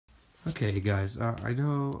Okay, guys, I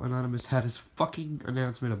know Anonymous had his fucking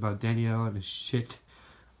announcement about Danielle and his shit.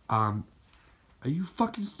 Are you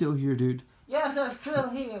fucking still here, dude? Yes, I'm still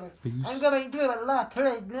here. I'm going to do a lot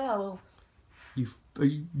right now.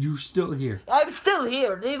 You're still here? I'm still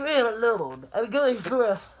here. Leave me alone. I'm going through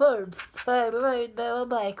a hard time right now,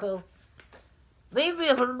 Michael. Leave me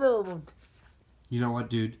alone. You know what,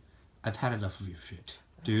 dude? I've had enough of your shit.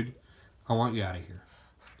 Dude, I want you out of here.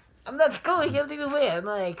 I'm not going anywhere,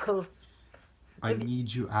 Michael. I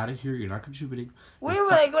need you out of here. You're not contributing. Where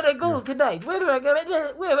am I going to go tonight? Where am I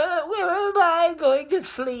going to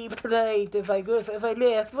sleep tonight if I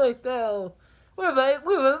leave right now? Where am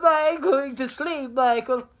I going to sleep,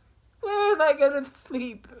 Michael? Where am I going to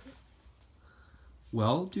sleep?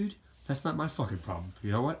 Well, dude, that's not my fucking problem.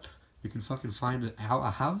 You know what? You can fucking find a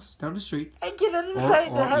house down the street. I cannot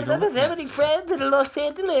find the house. I don't have any friends in Los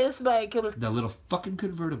Angeles, Michael. That little fucking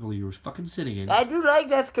convertible you were fucking sitting in. I do like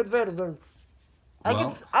that convertible. I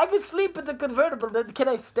can sleep in the convertible, then can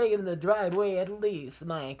I stay in the driveway at least,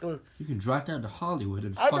 Michael? You can drive down to Hollywood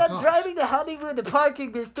and fuck off. I'm not driving to Hollywood. The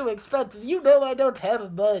parking is too expensive. You know I don't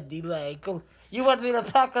have money, Michael. You want me to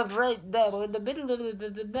pack up right now in the middle of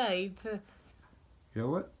the night? You know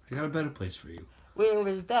what? I got a better place for you. Where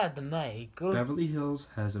is that, Michael? Beverly Hills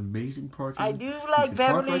has amazing parking. I do like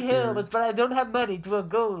Beverly Hills, but I don't have money to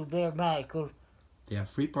go there, Michael. They have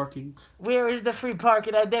free parking. Where is the free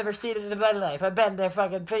parking? I've never seen it in my life. I've been there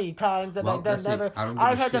fucking 3 times and I've never.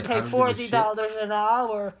 I've had to pay $40 an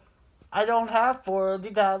hour. I don't have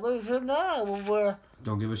 $40 an hour.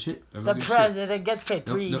 Don't give a shit. The president gets paid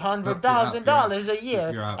 $300,000 a year,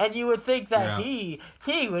 and you would think that he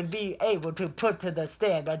would be able to put to the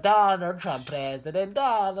stand. But Donald Trump, President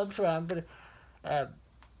Donald Trump.